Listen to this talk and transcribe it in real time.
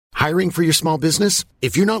Hiring for your small business?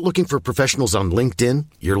 If you're not looking for professionals on LinkedIn,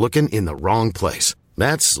 you're looking in the wrong place.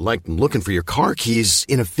 That's like looking for your car keys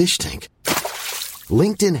in a fish tank.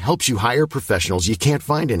 LinkedIn helps you hire professionals you can't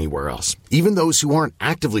find anywhere else, even those who aren't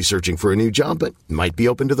actively searching for a new job but might be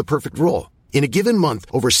open to the perfect role. In a given month,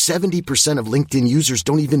 over 70% of LinkedIn users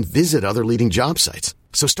don't even visit other leading job sites.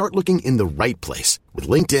 So start looking in the right place. With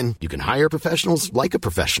LinkedIn, you can hire professionals like a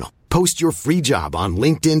professional. Post your free job on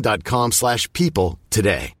linkedin.com/people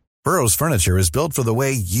today. Burrow's furniture is built for the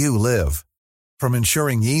way you live. From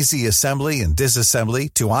ensuring easy assembly and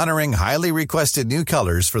disassembly to honoring highly requested new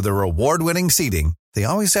colors for their award-winning seating, they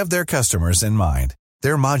always have their customers in mind.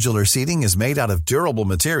 Their modular seating is made out of durable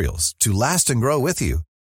materials to last and grow with you.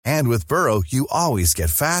 And with Burrow, you always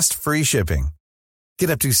get fast, free shipping.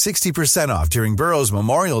 Get up to 60% off during Burrow's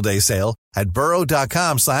Memorial Day sale at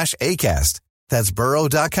burrow.com/ACAST. That's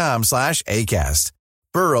burrow.com/ACAST.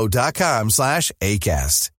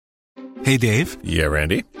 burrow.com/ACAST. Hey, Dave. Yeah,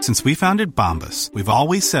 Randy. Since we founded Bombas, we've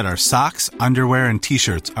always said our socks, underwear, and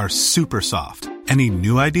T-shirts are super soft. Any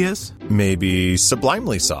new ideas? Maybe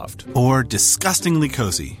sublimely soft. Or disgustingly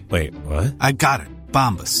cozy. Wait, what? I got it.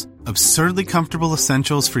 Bombas. Absurdly comfortable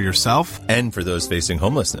essentials for yourself and for those facing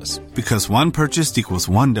homelessness. Because one purchased equals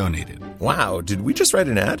one donated. Wow, did we just write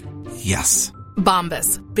an ad? Yes.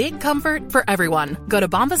 Bombas. Big comfort for everyone. Go to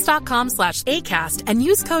bombas.com/ACAST and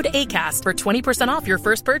use code ACAST for 20% off your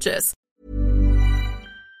first purchase.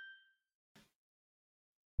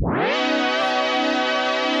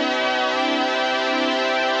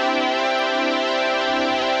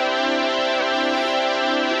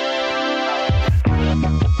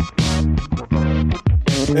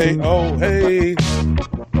 Hey, oh, hey,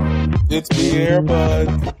 it's the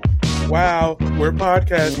Airbud. Wow, we're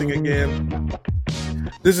podcasting again.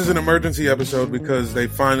 This is an emergency episode because they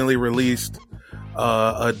finally released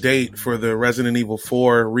a date for the Resident Evil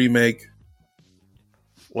 4 remake.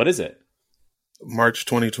 What is it? March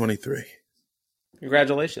 2023.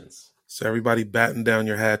 Congratulations. So everybody batten down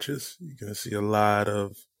your hatches. You're going to see a lot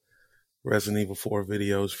of Resident Evil 4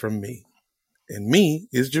 videos from me. And me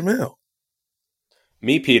is Jamel.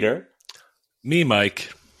 Me, Peter. Me,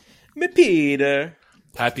 Mike. Me, Peter.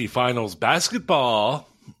 Happy finals basketball.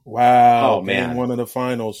 Wow. Oh, man. Game one of the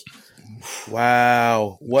finals.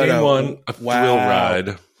 Wow. What Game one, a thrill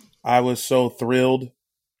ride. I was so thrilled.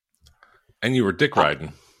 And you were dick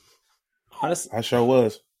riding. Honestly, I sure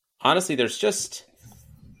was. Honestly, there's just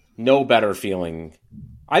no better feeling.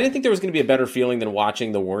 I didn't think there was going to be a better feeling than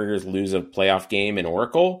watching the Warriors lose a playoff game in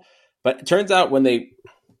Oracle. But it turns out when they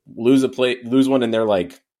lose one in their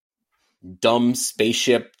like dumb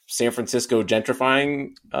spaceship San Francisco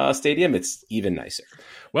gentrifying stadium, it's even nicer.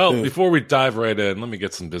 Well, before we dive right in, let me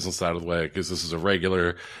get some business out of the way because this is a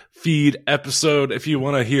regular feed episode. If you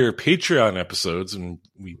want to hear Patreon episodes, and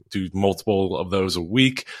we do multiple of those a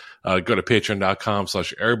week, go to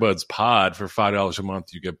patreon.com/airbudspod. For $5 a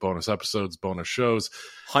month. You get bonus episodes, bonus shows.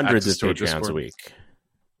 Hundreds of Patreons a week.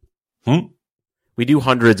 Hmm? We do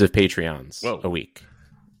hundreds of Patreons a week.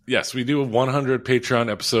 Yes, we do 100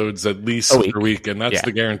 Patreon episodes at least per week, and that's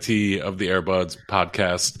the guarantee of the Airbuds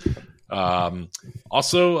podcast.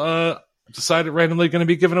 Also, decided randomly going to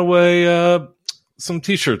be giving away some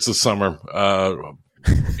T-shirts this summer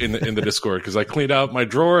in the Discord because I cleaned out my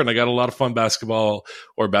drawer and I got a lot of fun basketball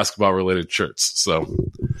related shirts. So,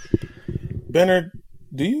 Bernard,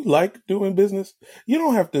 do you like doing business? You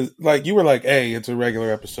don't have to you were like, hey, it's a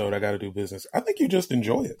regular episode. I got to do business. I think you just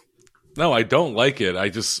enjoy it. No, I don't like it. I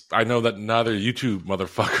know that neither you two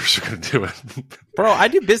motherfuckers are going to do it. Bro, I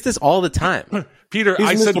do business all the time. Peter,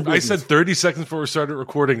 I said 30 seconds before we started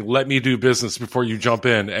recording, let me do business before you jump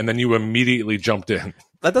in, and then you immediately jumped in.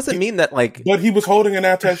 That doesn't mean that But he was holding an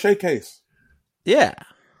attaché case. Yeah.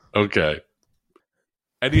 Okay.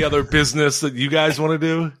 Any other business that you guys want to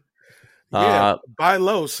do? Yeah, buy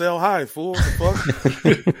low, sell high, fool. Fuck.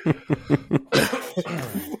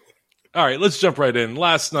 All right, let's jump right in.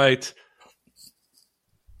 Last night,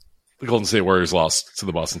 the Golden State Warriors lost to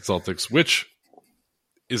the Boston Celtics, which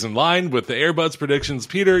is in line with the Airbuds predictions.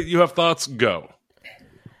 Peter, you have thoughts? Go.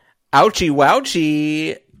 Ouchie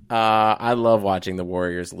wouchie. I love watching the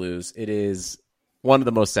Warriors lose. It is one of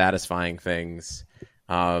the most satisfying things.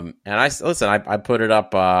 And I put it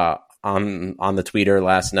up on the Twitter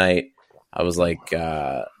last night. I was like,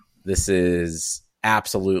 this is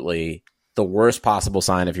absolutely the worst possible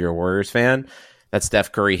sign if you're a Warriors fan that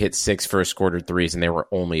Steph Curry hit 6 first quarter threes and they were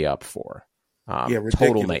only up 4.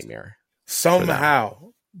 Total nightmare.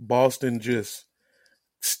 Somehow Boston just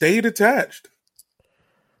stayed attached.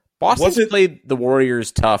 Boston played the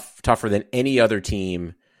Warriors tougher than any other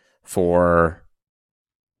team for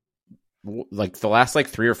like the last like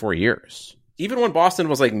 3 or 4 years. Even when Boston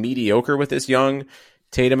was like mediocre with this young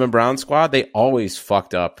Tatum and Brown squad, they always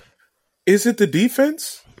fucked up. Is it the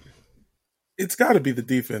defense? It's got to be the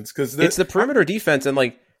defense because it's the perimeter defense, and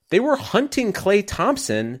like they were hunting Klay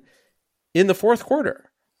Thompson in the fourth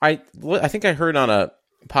quarter. I think I heard on a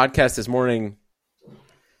podcast this morning,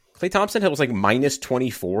 Klay Thompson was like minus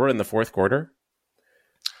 24 in the fourth quarter.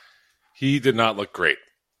 He did not look great.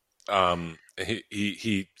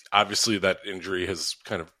 He obviously that injury has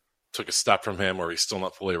kind of took a step from him, or he's still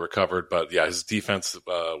not fully recovered. But yeah, his defense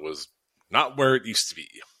was not where it used to be.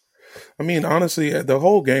 I mean, honestly, the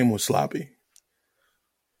whole game was sloppy.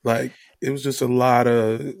 Like, it was just a lot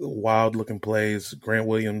of wild-looking plays. Grant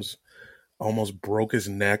Williams almost broke his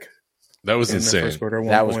neck. That was insane.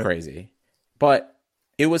 That was crazy. But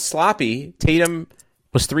it was sloppy. Tatum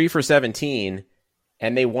was 3 for 17,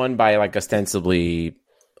 and they won by, like, ostensibly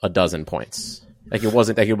a dozen points. Like, it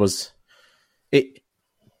wasn't like it was... If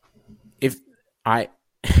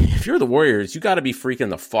you're the Warriors, you got to be freaking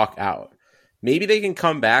the fuck out. Maybe they can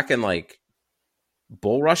come back and, like,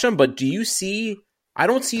 bull rush them, but do you see... I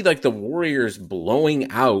don't see, like, the Warriors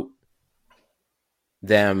blowing out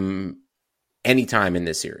them anytime in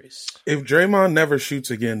this series. If Draymond never shoots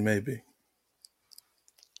again, maybe.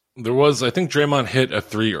 There was, I think Draymond hit a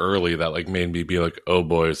 3 early that, like, made me be like, oh,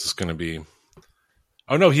 boy, is this going to be...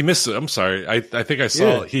 Oh, no, he missed it. I'm sorry. I think I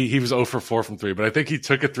saw he was 0 for 4 from 3, but I think he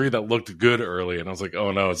took a 3 that looked good early, and I was like,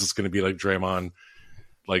 oh, no, is this going to be like Draymond...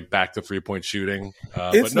 like back to 3-point shooting.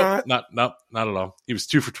 It's but no, not at all. He was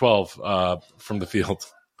 2 for 12 from the field.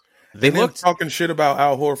 They looked talking shit about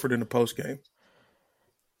Al Horford in the post game.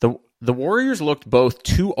 The Warriors looked both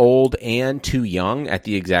too old and too young at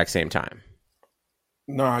the exact same time.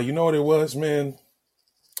 Nah, you know what it was, man?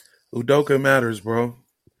 Udoka matters, bro.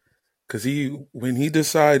 Because when he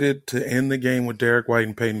decided to end the game with Derek White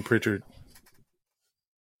and Peyton Pritchard,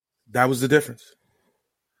 that was the difference.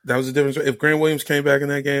 That was the difference. If Grant Williams came back in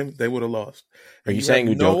that game, they would have lost. Are you saying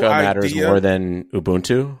Udoka matters more than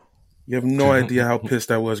Ubuntu? You have no idea how pissed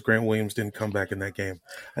I was Grant Williams didn't come back in that game.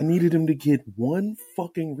 I needed him to get one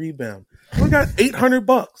fucking rebound. I got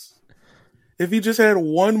 $800 if he just had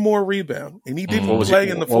one more rebound, and he didn't play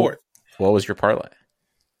in the fourth. What was your parlay?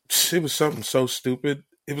 It was something so stupid.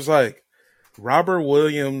 It was like Robert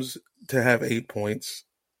Williams to have 8 points,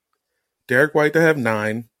 Derek White to have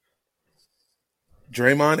 9,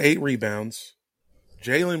 Draymond 8 rebounds,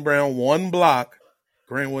 Jaylen Brown 1 block,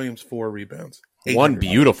 Grant Williams 4 rebounds. 1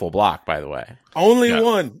 beautiful block, by the way. Only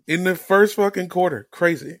one in the first fucking quarter.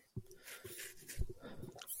 Crazy.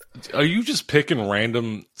 Are you just picking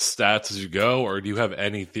random stats as you go, or do you have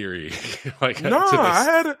any theory?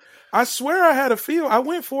 I swear I had a feel. I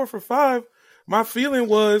went 4 for 5. My feeling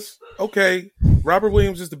was, okay, Robert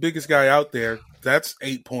Williams is the biggest guy out there. That's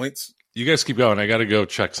 8 points. You guys keep going. I got to go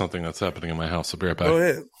check something that's happening in my house. I'll be right back. Go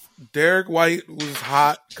ahead. Derek White was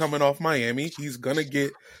hot coming off Miami. He's going to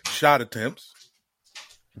get shot attempts.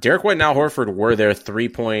 Derek White and Al Horford were their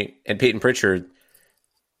 3-point, and Peyton Pritchard,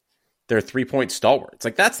 their 3-point stalwarts.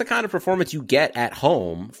 Like, that's the kind of performance you get at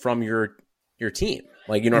home from your team.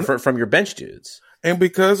 Like, you know, from your bench dudes. And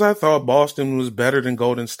because I thought Boston was better than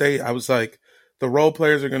Golden State, I was like, the role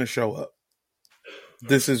players are going to show up.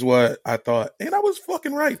 This is what I thought. And I was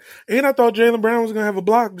fucking right. And I thought Jaylen Brown was going to have a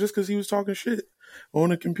block just because he was talking shit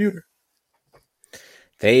on a computer.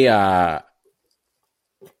 I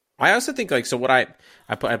also think, like, so what I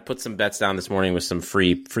put some bets down this morning with some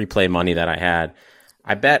free play money that I had.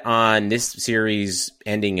 I bet on this series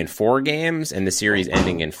ending in 4 games and the series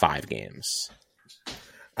ending in 5 games.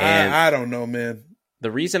 And I don't know, man. The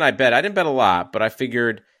reason I didn't bet a lot, but I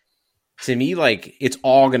figured, to me, like, it's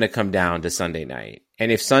all going to come down to Sunday night.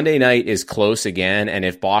 And if Sunday night is close again, and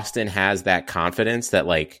if Boston has that confidence that,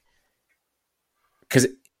 like, because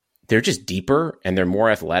they're just deeper and they're more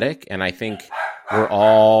athletic, and I think we're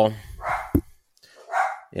all,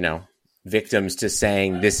 you know, victims to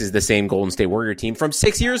saying this is the same Golden State Warrior team from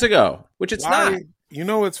 6 years ago, which it's not. You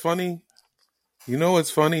know what's funny?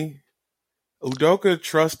 Udoka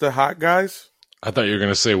trusts the hot guys. I thought you were going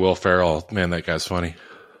to say Will Ferrell. Man, that guy's funny.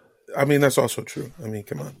 I mean, that's also true. I mean,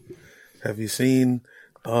 come on. Have you seen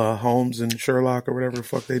Holmes and Sherlock or whatever the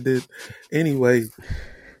fuck they did? Anyway.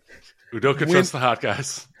 Udoka trusts the hot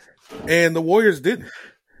guys. And the Warriors didn't.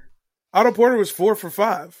 Otto Porter was 4 for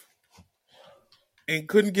 5 and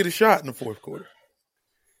couldn't get a shot in the fourth quarter.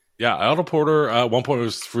 Yeah, Otto Porter at one point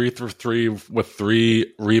was 3 for 3 with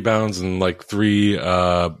 3 rebounds and like 3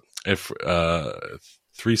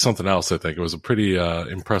 something else, I think. It was a pretty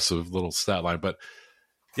impressive little stat line. But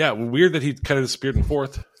yeah, weird that he kind of disappeared in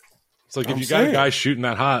fourth. It's like if you got a guy shooting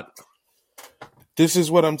that hot. This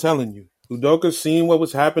is what I'm telling you. Udoka seen what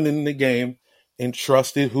was happening in the game and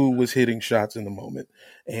trusted who was hitting shots in the moment.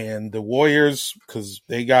 And the Warriors, because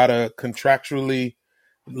they got to contractually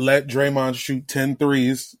let Draymond shoot 10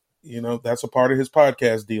 threes, that's a part of his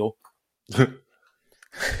podcast deal. The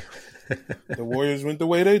Warriors went the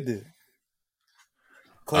way they did.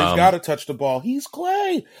 Clay's got to touch the ball. He's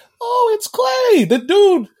Clay. Oh, it's Clay.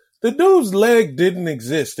 The dude's leg didn't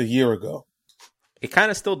exist a year ago. It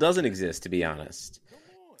kind of still doesn't exist, to be honest.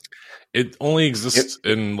 It only exists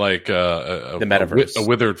in like the metaverse, a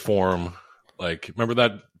withered form. Like, remember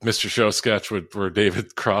that Mr. Show sketch where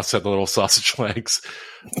David Cross had the little sausage legs?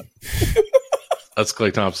 That's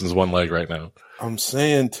Klay Thompson's one leg right now. I'm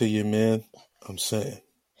saying to you, man. I'm saying.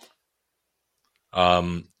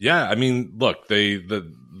 Yeah, I mean, look,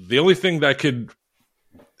 the only thing that could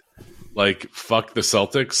like fuck the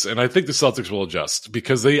Celtics, and I think the Celtics will adjust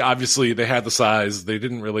because they had the size. They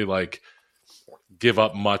didn't really like give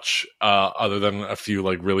up much other than a few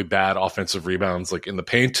like really bad offensive rebounds like in the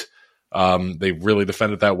paint. They really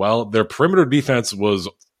defended that well. Their perimeter defense was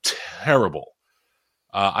terrible.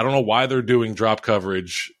 I don't know why they're doing drop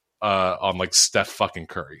coverage on like Steph fucking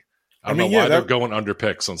Curry. I don't know why they're going under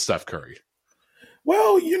picks on Steph Curry.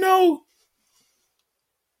 Well, the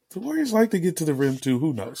Warriors like to get to the rim too.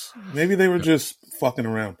 Who knows? Maybe they were just fucking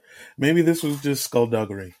around. Maybe this was just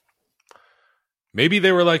skullduggery. Maybe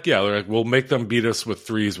they were like, we'll make them beat us with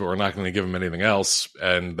threes, but we're not going to give them anything else.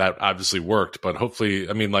 And that obviously worked. But hopefully,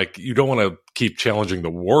 I mean, like, you don't want to keep challenging the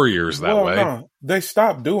Warriors that way. No. They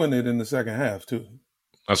stopped doing it in the second half, too.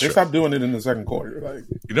 They stopped doing it in the second quarter. Like,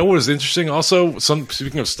 you know what was interesting also?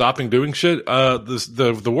 Speaking of stopping doing shit,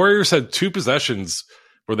 the Warriors had 2 possessions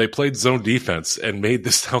where they played zone defense and made the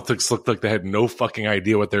Celtics look like they had no fucking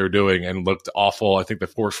idea what they were doing and looked awful. I think they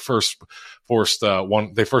forced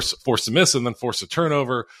a miss and then forced a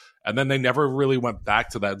turnover, and then they never really went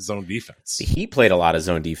back to that zone defense. He played a lot of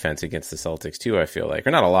zone defense against the Celtics too, I feel like.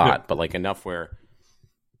 Or not a lot, but like enough where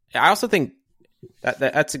I also think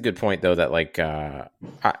that's a good point though, that like but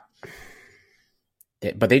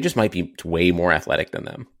they just might be way more athletic than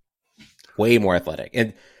them. Way more athletic.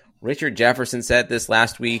 And Richard Jefferson said this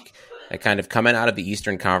last week, that kind of coming out of the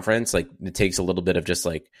Eastern Conference, like it takes a little bit of just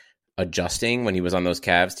like adjusting when he was on those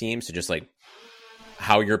Cavs teams to just like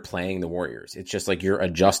how you're playing the Warriors. It's just like you're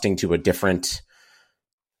adjusting to a different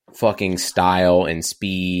fucking style and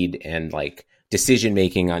speed and like decision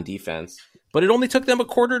making on defense. But it only took them a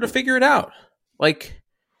quarter to figure it out. Like,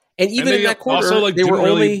 and even in that quarter, also, like, they were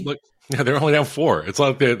only they were only down 4. It's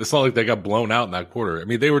not like they got blown out in that quarter. I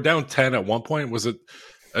mean, they were down 10 at one point. Was it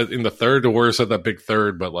in the third? The Warriors had that big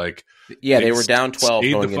third, but like, they were down 12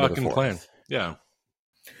 going into the fourth. Plan. Yeah,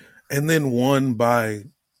 and then won by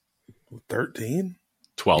 13,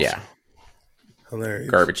 12. Yeah, hilarious.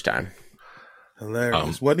 Garbage time.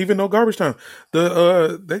 Hilarious. Wasn't even no garbage time.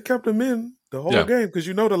 They kept them in the whole game because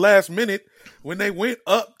the last minute when they went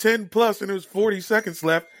up 10 plus and there was 40 seconds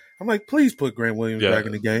left. I'm like, please put Grant Williams back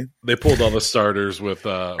in the game. They pulled all the starters with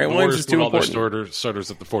Grant Williams is too important. Their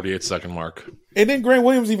starters at the 48-second mark. And then Grant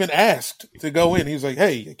Williams even asked to go in. He was like,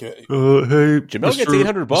 hey, Jamel gets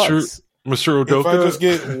 $800. Mr. Udoka. If I just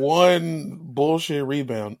get one bullshit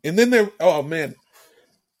rebound. And then the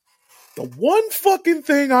one fucking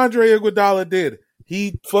thing Andre Iguodala did,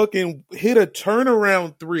 he fucking hit a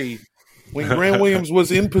turnaround 3 when Grant Williams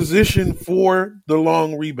was in position for the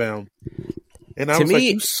long rebound. And I was like,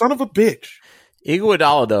 you son of a bitch.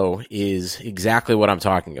 Iguodala, though, is exactly what I'm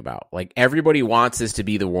talking about. Like, everybody wants this to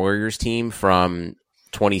be the Warriors team from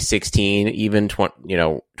 2016, even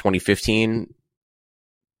 2015,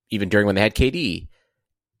 even during when they had KD.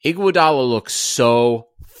 Iguodala looked so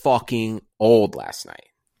fucking old last night.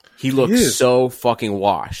 He looked so fucking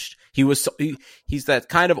washed. He's that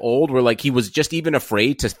kind of old where like he was just even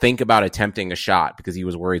afraid to think about attempting a shot because he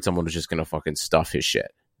was worried someone was just going to fucking stuff his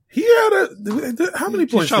shit. He had how many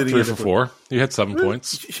points shot did he 3 for 4. He had 7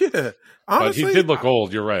 points. Yeah. Honestly, but he did look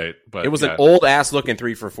old. You're right. But it was an old ass looking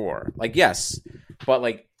 3 for 4. Like, yes, but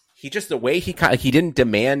like he just, the way he didn't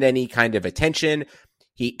demand any kind of attention.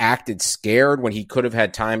 He acted scared when he could have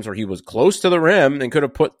had times where he was close to the rim and could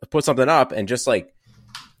have put something up, and just like,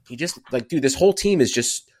 he just like, dude, this whole team is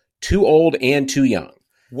just too old and too young.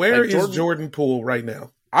 Where is Jordan Poole right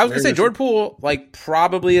now? I was going to say Jordan Poole like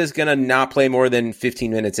probably is going to not play more than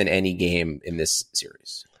 15 minutes in any game in this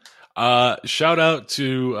series. Shout out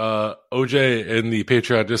to OJ in the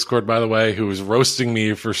Patreon Discord, by the way, who was roasting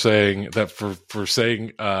me for saying that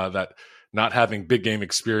that not having big game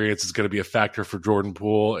experience is going to be a factor for Jordan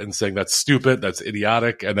Poole, and saying that's stupid, that's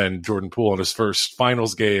idiotic. And then Jordan Poole in his first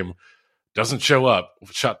finals game doesn't show up.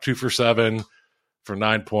 Shot 2 for 7 for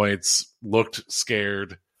 9 points. Looked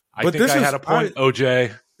scared. I think I had a point,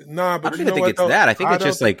 OJ. Nah, but I don't even think it's that. I think it's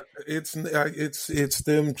just like it's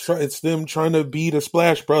them trying to be the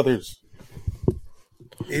Splash Brothers.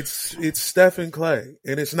 It's Steph and Clay,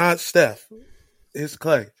 and it's not Steph. It's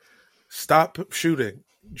Clay. Stop shooting.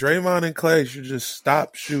 Draymond and Clay should just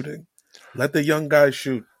stop shooting. Let the young guys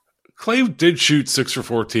shoot. Clay did shoot 6 for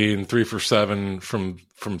 14, 3 for 7 from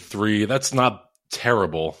 3. That's not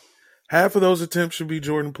terrible. Half of those attempts should be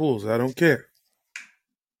Jordan Poole's. I don't care.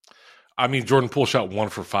 I mean, Jordan Poole shot 1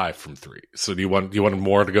 for 5 from 3. So do you want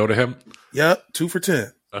more to go to him? Yep, 2 for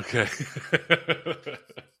 10. Okay.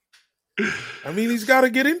 I mean, he's got to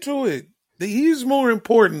get into it. He's more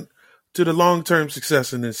important to the long-term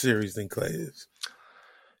success in this series than Clay is.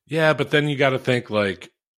 Yeah, but then you got to think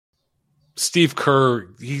like Steve Kerr.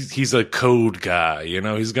 He's a code guy. You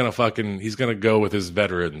know, he's gonna go with his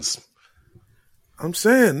veterans. I'm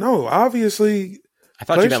saying no. Obviously, I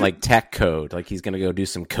thought you meant like tech code. Like he's going to go do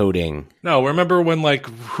some coding. No, remember when like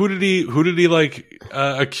who did he like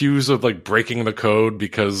accuse of like breaking the code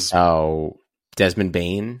because Desmond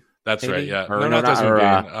Bain. That's maybe? right. Yeah, or, not Desmond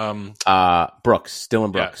Bain. Brooks,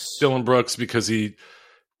 Dylan Brooks. Yeah, Dylan Brooks, because he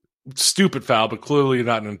stupid foul, but clearly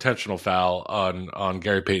not an intentional foul on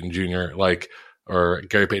Gary Payton Jr. or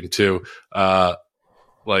Gary Payton 2.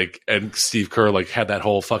 And Steve Kerr had that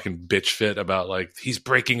whole fucking bitch fit about he's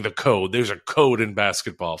breaking the code. There's a code in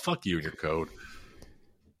basketball. Fuck you and your code.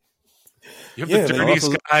 You have the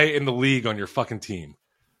dirtiest guy in the league on your fucking team.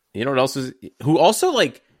 You know what else is? Who also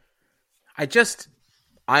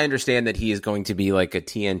I understand that he is going to be like a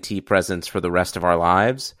TNT presence for the rest of our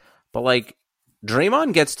lives, but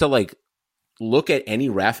Draymond gets to look at any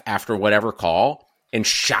ref after whatever call and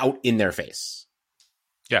shout in their face.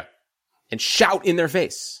 Yeah. And shout in their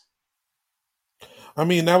face. I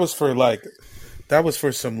mean, that was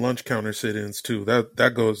for some lunch counter sit-ins too.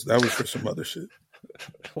 That was for some other shit.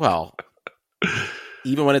 Well,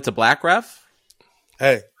 even when it's a black ref?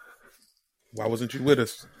 Hey, why wasn't you with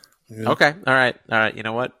us? You know? Okay. All right. You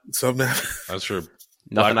know what? Something that's true.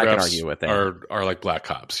 Nothing I can argue with there. Are like black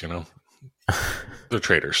cops, you know? They're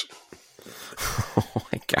traitors. Oh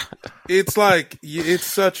my God. It's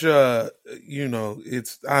such a,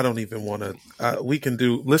 I don't even want to, we can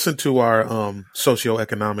listen to our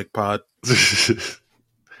socioeconomic pod.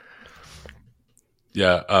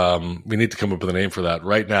 Yeah. We need to come up with a name for that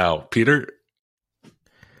right now. Peter?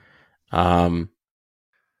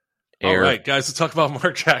 All right, guys, let's talk about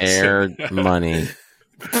Mark Jackson. Air money.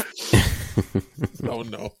 Oh,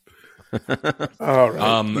 no. All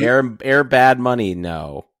right. Air bad money,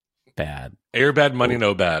 no. Bad. Air bad money,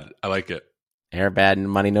 no bad. I like it. Air bad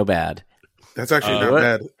money, no bad. That's actually not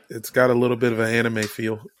bad. It's got a little bit of an anime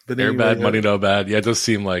feel. But Air bad money, no bad. Yeah, it does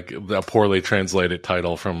seem like a poorly translated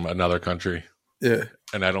title from another country. Yeah.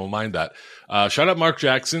 And I don't mind that. Shout out Mark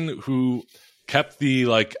Jackson, who kept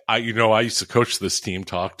the I used to coach this team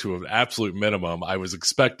talk to an absolute minimum. I was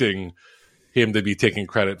expecting him to be taking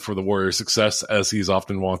credit for the Warriors' success, as he's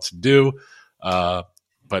often wants to do,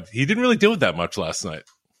 but he didn't really do it that much last night.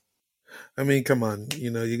 I mean, come on,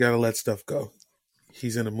 you got to let stuff go.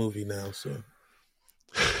 He's in a movie now, so.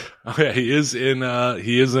 Oh yeah, he is in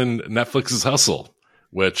Netflix's Hustle,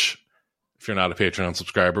 which, if you're not a Patreon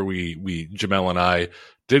subscriber, we Jamel and I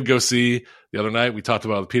did go see the other night. We talked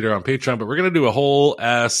about it with Peter on Patreon, but we're going to do a whole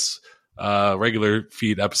ass regular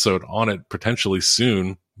feed episode on it potentially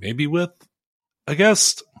soon, maybe with a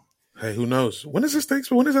guest. Hey, who knows? When is that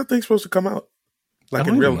thing supposed to come out?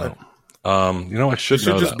 In real life? I should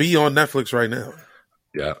know just be on Netflix right now.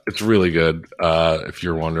 Yeah, it's really good. If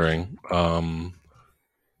you're wondering, June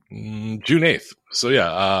 8th. So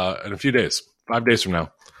yeah, in a few days, 5 days from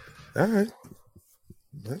now. All right.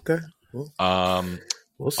 Okay. Well,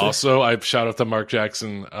 we'll see. Also, I've shout out to Mark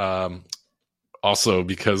Jackson. Also,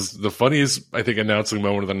 because the funniest, I think, announcing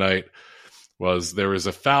moment of the night was there was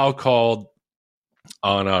a foul called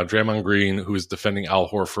on Draymond Green, who is defending Al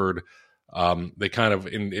Horford. They kind of,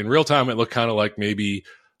 in real time, it looked kind of like maybe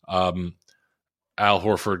Al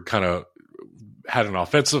Horford kind of had an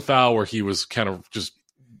offensive foul where he was kind of just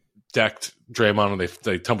decked Draymond, and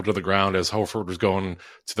they tumbled to the ground as Horford was going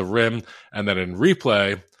to the rim. And then in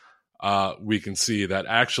replay, we can see that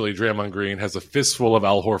actually Draymond Green has a fistful of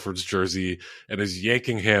Al Horford's jersey and is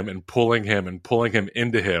yanking him and pulling him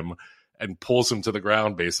into him and pulls him to the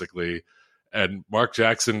ground, basically. And Mark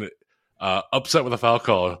Jackson, upset with a foul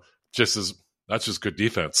call, that's just good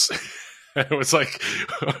defense. It was like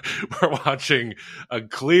we're watching a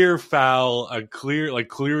clear foul,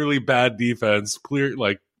 clearly bad defense,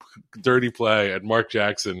 dirty play, and Mark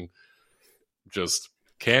Jackson just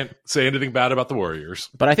Can't say anything bad about the Warriors.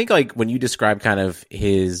 But I think like when you describe kind of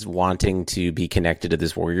his wanting to be connected to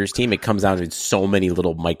this Warriors team, it comes down to so many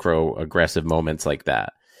little micro aggressive moments like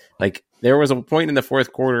that. Like there was a point in the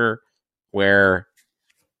fourth quarter where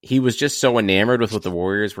he was just so enamored with what the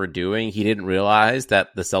Warriors were doing, he didn't realize that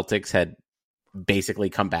the Celtics had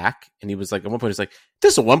basically come back. And he was like, at one point, he's like,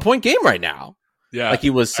 "This is a 1-point game right now." Yeah, like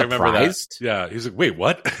he was surprised. Yeah, he's like, "Wait,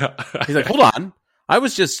 what?" He's like, "Hold on. I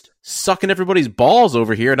was just sucking everybody's balls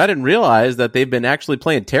over here, and I didn't realize that they've been actually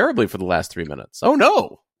playing terribly for the last 3 minutes. Oh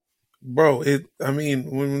no, bro!"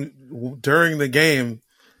 During the game,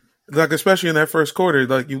 like especially in that first quarter,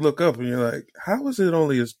 like you look up and you're like, "How is it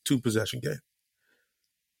only a 2-possession game?"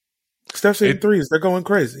 Steph's hitting threes; they're going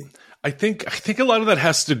crazy. I think a lot of that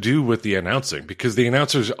has to do with the announcing, because the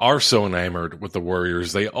announcers are so enamored with the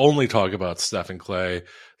Warriors. They only talk about Steph and Clay.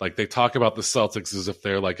 Like they talk about the Celtics as if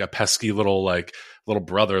they're like a pesky little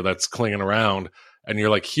brother that's clinging around. And you're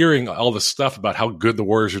like hearing all this stuff about how good the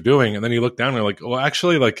Warriors are doing. And then you look down and you're like, well,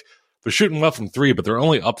 actually, like they're shooting well from 3, but they're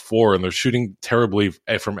only up 4 and they're shooting terribly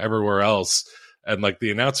from everywhere else. And like the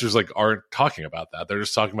announcers like aren't talking about that. They're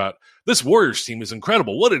just talking about this Warriors team is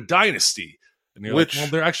incredible. What a dynasty. And you're like, well,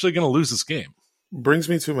 they're actually going to lose this game. Brings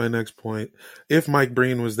me to my next point. If Mike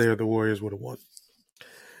Breen was there, the Warriors would have won.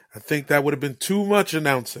 I think that would have been too much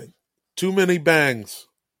announcing. Too many bangs.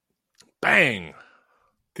 Bang.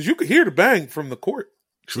 Because you could hear the bang from the court.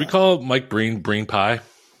 Should we call Mike Breen Pie?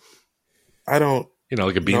 I don't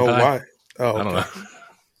like a bean know pie? Why. Oh, I don't know.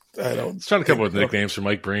 I don't. I was trying to come up with nicknames for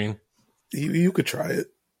Mike Breen. You could try it.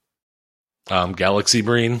 Galaxy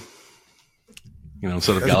Breen.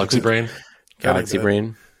 Instead of Galaxy Brain. Galaxy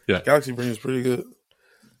Brain. Yeah. Galaxy Brain is pretty good.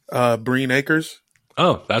 Breen Acres.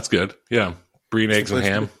 Oh, that's good. Yeah. Breen Eggs and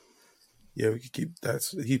Ham. Yeah, we could keep that.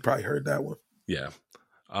 He probably heard that one. Yeah.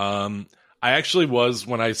 I actually was,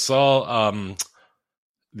 when I saw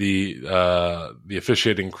the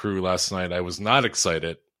officiating crew last night, I was not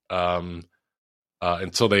excited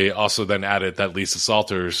until they also then added that Lisa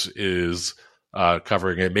Salters is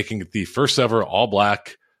covering it, making it the first ever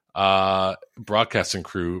all-black broadcasting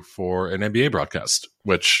crew for an NBA broadcast,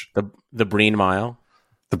 which the Breen Mile.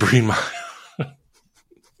 The Breen Mile.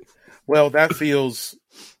 Well, that feels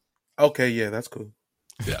okay. Yeah, that's cool.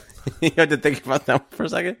 Yeah. You had to think about that for a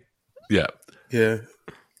second. Yeah. Yeah.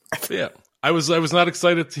 Yeah. I was not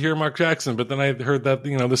excited to hear Mark Jackson, but then I heard that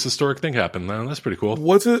this historic thing happened. That's pretty cool.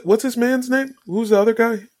 What's his man's name? Who's the other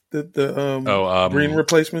guy? The Breen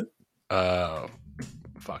replacement?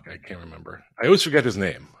 Fuck, I can't remember. I always forget his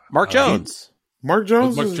name. Mark Jones. Mark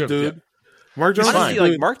Jones is a dude. Yeah. Mark Jones.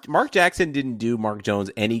 Honestly, like Mark Jackson didn't do Mark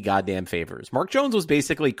Jones any goddamn favors. Mark Jones was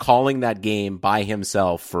basically calling that game by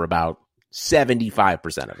himself for about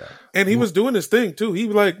 75% of it. And he was doing his thing too. He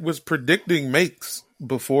was predicting makes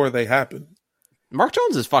before they happened. Mark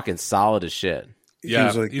Jones is fucking solid as shit.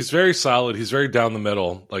 Yeah, he's very solid. He's very down the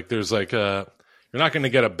middle. Like there's you're not going to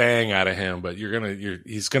get a bang out of him, but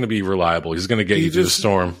he's going to be reliable. He's going to get you through the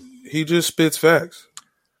storm. He just spits facts.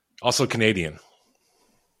 Also Canadian.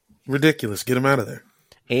 Ridiculous. Get him out of there.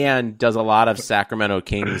 And does a lot of Sacramento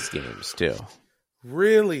Kings games too.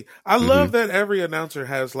 Really? I love that every announcer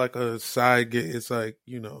has like a side gig. It's like,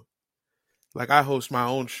 like I host my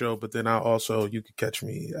own show, but then you could catch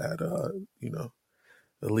me at,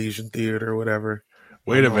 Elysian Theater or whatever.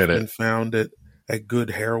 Wait a minute. Found it at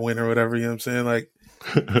Good Heroin or whatever, you know what I'm saying? Like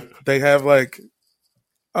they have like,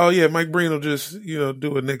 oh yeah, Mike Breen will just,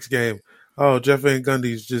 do a Knicks game. Oh, Jeff Van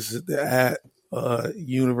Gundy's just at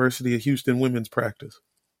University of Houston women's practice.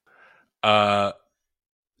 Outkick,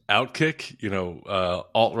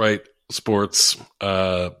 alt-right sports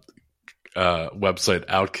website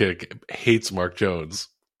Outkick hates Mark Jones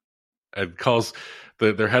and calls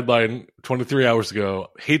their headline 23 hours ago,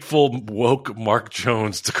 hateful woke Mark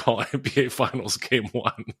Jones to call NBA Finals Game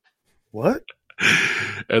 1. What?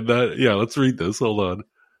 And let's read this. Hold on.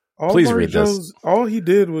 Please read this. All he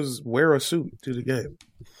did was wear a suit to the game.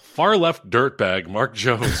 Far left dirtbag Mark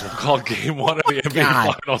Jones will call Game 1 of the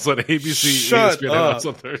NBA Finals on ABC Shut ESPN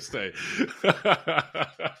on Thursday.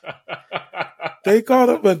 They called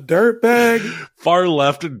him a dirtbag? Far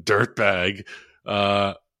left dirtbag.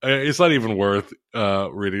 It's not even worth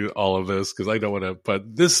reading all of this because I don't want to.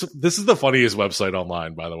 But this is the funniest website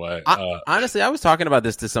online, by the way. Honestly, I was talking about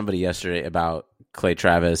this to somebody yesterday about Clay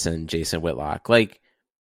Travis and Jason Whitlock.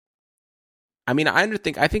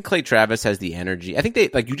 I think Clay Travis has the energy. I think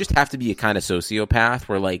you just have to be a kind of sociopath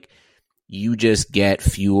where you just get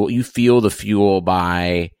fuel. You feel the fuel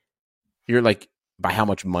by how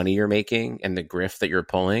much money you're making and the grift that you're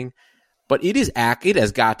pulling. But it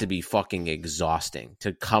has got to be fucking exhausting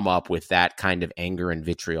to come up with that kind of anger and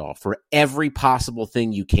vitriol for every possible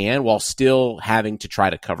thing you can while still having to try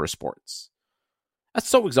to cover sports. That's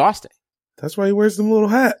so exhausting. That's why he wears them little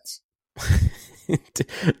hats.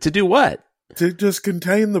 to do what? To just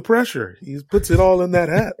contain the pressure. He puts it all in that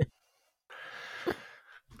hat.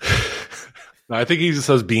 No, I think he just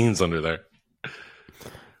has beans under there.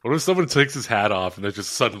 What if someone takes his hat off and there's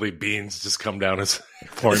just suddenly beans just come down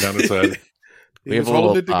pouring down his head? We have a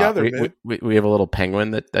little it together, man. We have a little penguin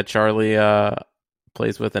that Charlie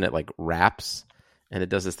plays with, and it like raps, and it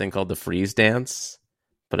does this thing called the freeze dance.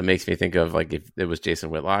 But it makes me think of like if it was Jason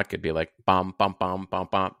Whitlock, it'd be like bum bum bum bum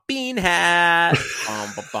bum bean hat, bum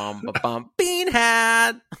bum bum bum bum bean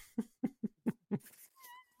hat.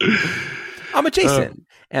 I'm a Jason,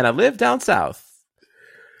 and I live down south.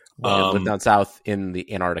 I live down south in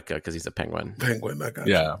the Antarctica because he's a penguin. Penguin, I got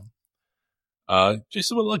you.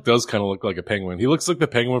 Jason Whitlock does kind of look like a penguin. He looks like the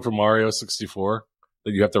penguin from Mario 64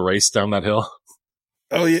 that you have to race down that hill.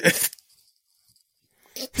 Oh, yeah.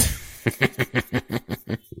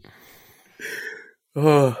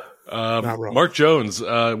 Mark Jones,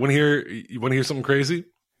 want to hear something crazy?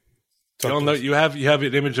 You have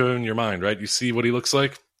an image of him in your mind, right? You see what he looks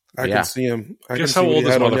like? I can see him. Guess how old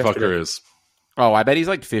this motherfucker is? Oh, I bet he's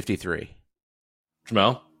like 53.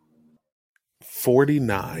 Jamel?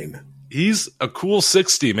 49. He's a cool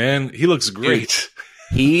 60, man. He looks great.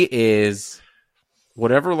 Dude, he is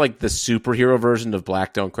whatever like the superhero version of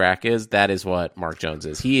Black Don't Crack is. That is what Mark Jones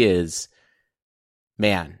is. He is,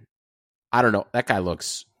 man, I don't know. That guy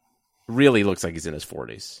really looks like he's in his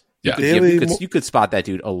 40s. Yeah. You could spot that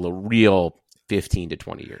dude a real 15 to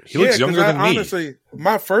 20 years. He looks younger than me. Honestly,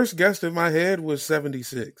 my first guess in my head was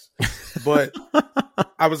 76. But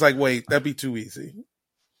I was like, wait, that'd be too easy.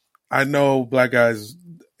 I know black guys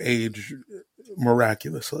age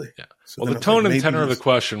miraculously. Yeah. So well, the tone and tenor of the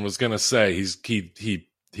question was going to say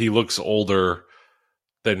he looks older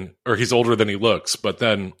he's older than he looks, but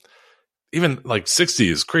then even like 60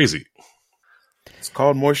 is crazy. It's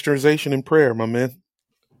called moisturization and prayer, my man.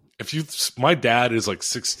 My dad is like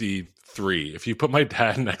 63. If you put my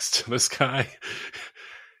dad next to this guy,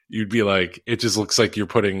 you'd be like, it just looks like you're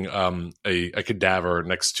putting a cadaver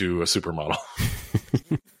next to a supermodel.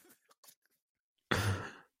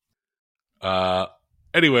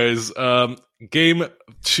 Anyways, game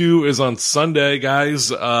 2 is on Sunday,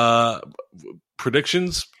 guys.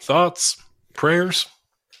 Predictions, thoughts, prayers?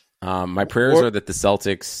 My prayers are that the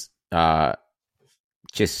Celtics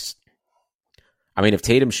if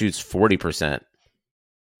Tatum shoots 40%,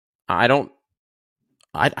 I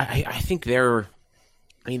think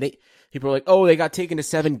people are like, oh, they got taken to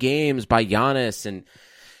 7 games by Giannis and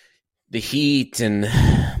the Heat and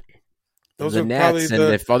the Nets,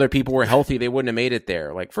 and if other people were healthy, they wouldn't have made it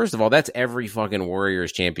there. Like, first of all, that's every fucking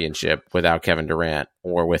Warriors championship without Kevin Durant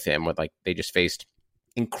or with him. They just faced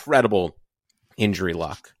incredible injury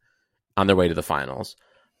luck on their way to the finals.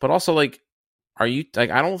 But also, I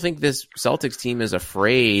don't think this Celtics team is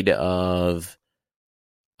afraid of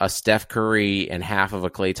a Steph Curry and half of a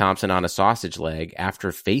Klay Thompson on a sausage leg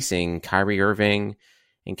after facing Kyrie Irving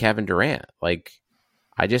and Kevin Durant.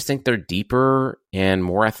 I just think they're deeper and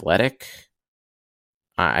more athletic.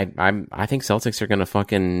 I think Celtics are going to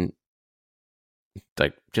fucking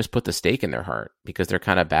just put the stake in their heart because they're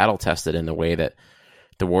kind of battle tested in the way that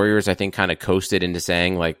the Warriors, I think, kind of coasted into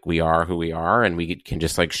saying we are who we are and we can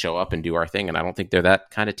just show up and do our thing. And I don't think they're that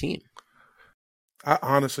kind of team. I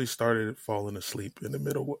honestly started falling asleep in the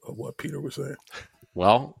middle of what Peter was saying.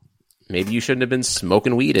 Well, maybe you shouldn't have been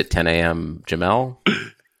smoking weed at 10 a.m., Jamel.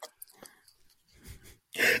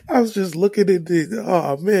 I was just looking at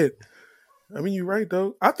oh man. I mean, you're right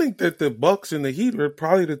though. I think that the Bucks and the Heat are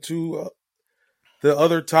probably the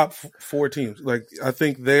other top 4 teams. I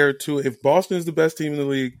think they're 2. If Boston is the best team in the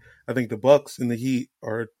league, I think the Bucks and the Heat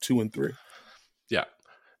are 2 and 3. Yeah,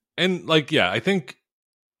 and I think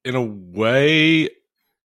in a way,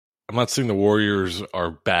 I'm not saying the Warriors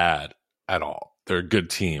are bad at all. They're a good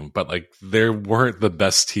team, but they weren't the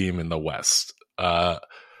best team in the West. The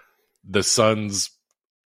Suns.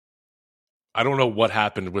 I don't know what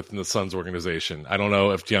happened within the Suns organization. I don't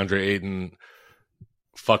know if DeAndre Ayton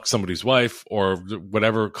fucked somebody's wife or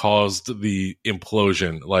whatever caused the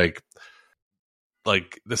implosion.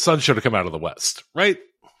 The Suns should have come out of the West, right?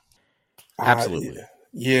 Absolutely.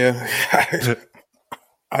 Yeah.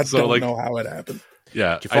 I don't know how it happened.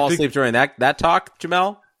 Yeah. Did you fall asleep during that talk,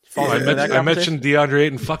 Jamel? I mentioned DeAndre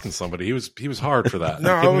Ayton fucking somebody. He was hard for that.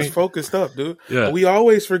 No, I was focused up, dude. Yeah. We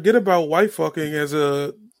always forget about wife fucking as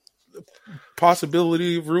a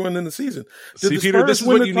possibility of ruining the season. See, Peter, this is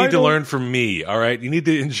what you need to learn from me, all right? You need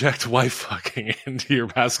to inject wife fucking into your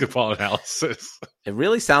basketball analysis. It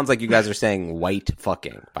really sounds like you guys are saying white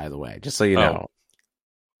fucking, by the way, just so you know.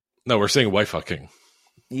 No, we're saying wife fucking.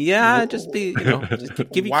 Yeah, just be, just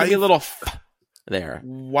give me a little there.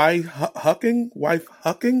 Wife hucking? Wife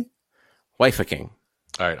hucking? Wife fucking.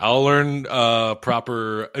 All right, I'll learn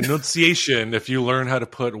proper enunciation if you learn how to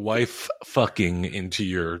put wife fucking into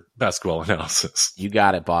your basketball analysis. You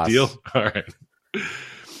got it, boss. Deal? All right.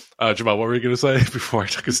 Jamal, what were you going to say before I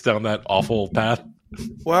took us down that awful path?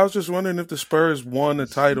 Well, I was just wondering if the Spurs won the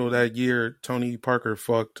title that year Tony Parker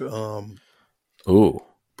fucked Brent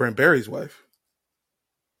Barry's wife.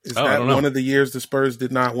 Is that one of the years the Spurs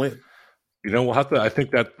did not win? We'll have to. I think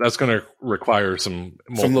that's going to require some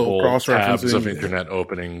multiple tabs of internet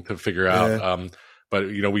opening to figure out. Yeah. But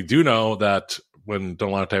we do know that when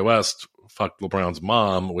Delonte West fucked LeBron's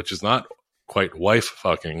mom, which is not quite wife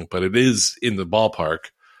fucking, but it is in the ballpark.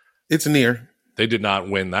 It's near. They did not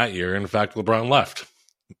win that year. In fact, LeBron left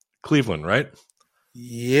Cleveland, right?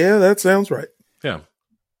 Yeah, that sounds right. Yeah.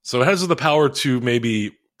 So it has the power to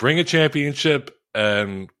maybe bring a championship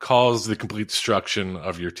and cause the complete destruction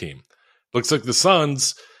of your team. Looks like the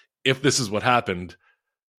Suns, if this is what happened,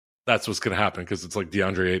 that's what's going to happen because it's like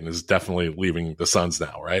DeAndre Ayton is definitely leaving the Suns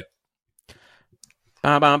now, right?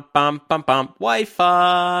 Bum bum bum bum. Wife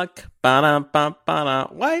fuck. Bum bum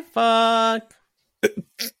bum. Wife fuck.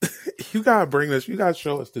 You gotta bring this. You gotta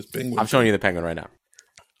show us this penguin. I'm showing you the penguin right now.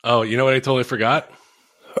 Oh, you know what I totally forgot?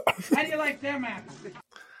 How do you like them apples?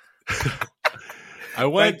 I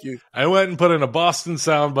went and put in a Boston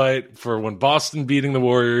soundbite for when Boston beating the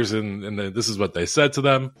Warriors, and this is what they said to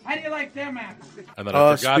them. How do you like them apples? And then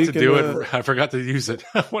I forgot to do it. I forgot to use it.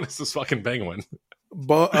 What is this fucking penguin?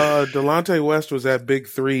 But Delonte West was at Big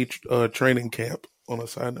 3 training camp. On a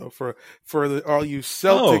side note, for all you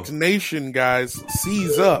Celtics Nation guys,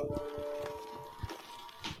 seize up.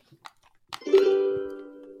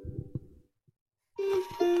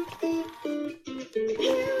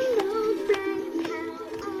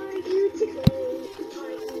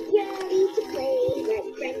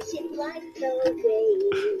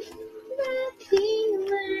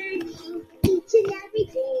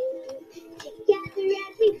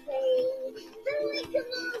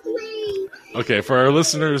 Okay, for our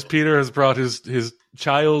listeners, Peter has brought his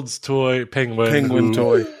child's toy penguin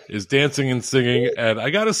toy is dancing and singing, and I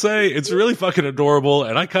gotta say, it's really fucking adorable,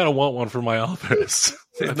 and I kind of want one for my office.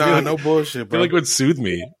 No bullshit, bro. I feel like it would soothe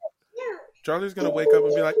me. Charlie's gonna wake up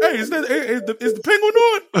and be like, "Hey, is the penguin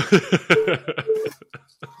on?"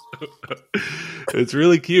 It's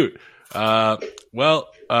really cute.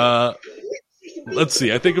 Let's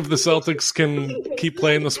see. I think if the Celtics can keep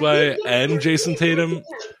playing this way, and Jason Tatum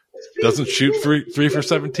doesn't shoot 3 for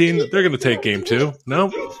 17, they're going to take game 2.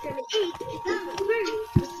 No?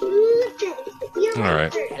 All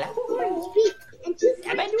right.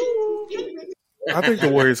 I think the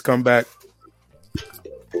Warriors come back.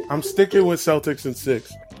 I'm sticking with Celtics in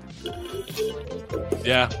 6.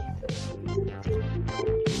 Yeah.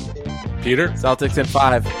 Peter? Celtics in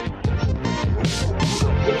 5.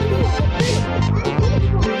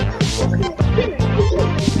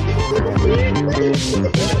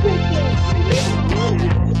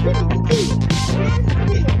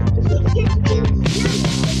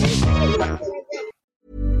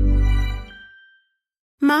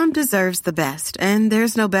 Mom deserves the best, and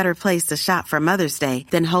there's no better place to shop for Mother's Day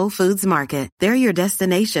than Whole Foods Market. They're your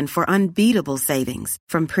destination for unbeatable savings,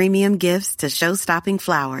 from premium gifts to show-stopping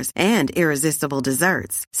flowers and irresistible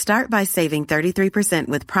desserts. Start by saving 33%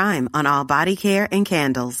 with Prime on all body care and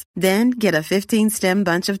candles. Then get a 15-stem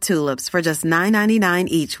bunch of tulips for just $9.99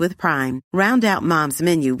 each with Prime. Round out Mom's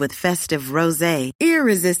menu with festive rosé,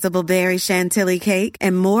 irresistible berry chantilly cake,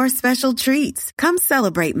 and more special treats. Come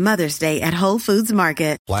celebrate Mother's Day at Whole Foods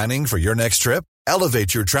Market. Planning for your next trip?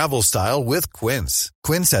 Elevate your travel style with Quince.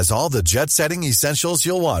 Quince has all the jet-setting essentials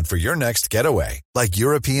you'll want for your next getaway, like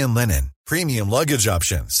European linen, premium luggage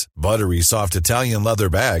options, buttery soft Italian leather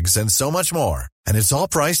bags, and so much more. And it's all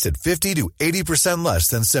priced at 50 to 80% less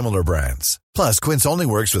than similar brands. Plus, Quince only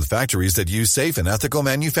works with factories that use safe and ethical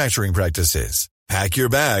manufacturing practices. Pack your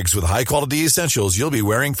bags with high-quality essentials you'll be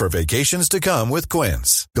wearing for vacations to come with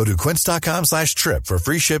Quince. Go to quince.com/trip for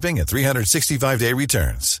free shipping and 365-day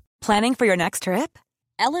returns. Planning for your next trip?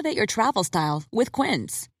 Elevate your travel style with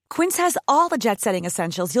Quince. Quince has all the jet-setting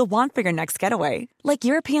essentials you'll want for your next getaway, like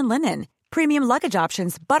European linen, premium luggage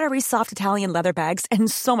options, buttery soft Italian leather bags,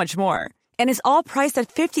 and so much more. And is all priced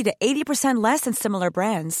at 50 to 80% less than similar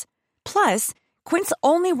brands. Plus, Quince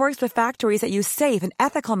only works with factories that use safe and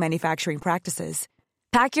ethical manufacturing practices.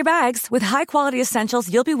 Pack your bags with high-quality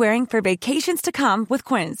essentials you'll be wearing for vacations to come with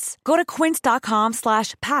Quince. Go to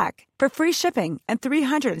quince.com/pack for free shipping and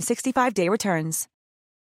 365-day returns.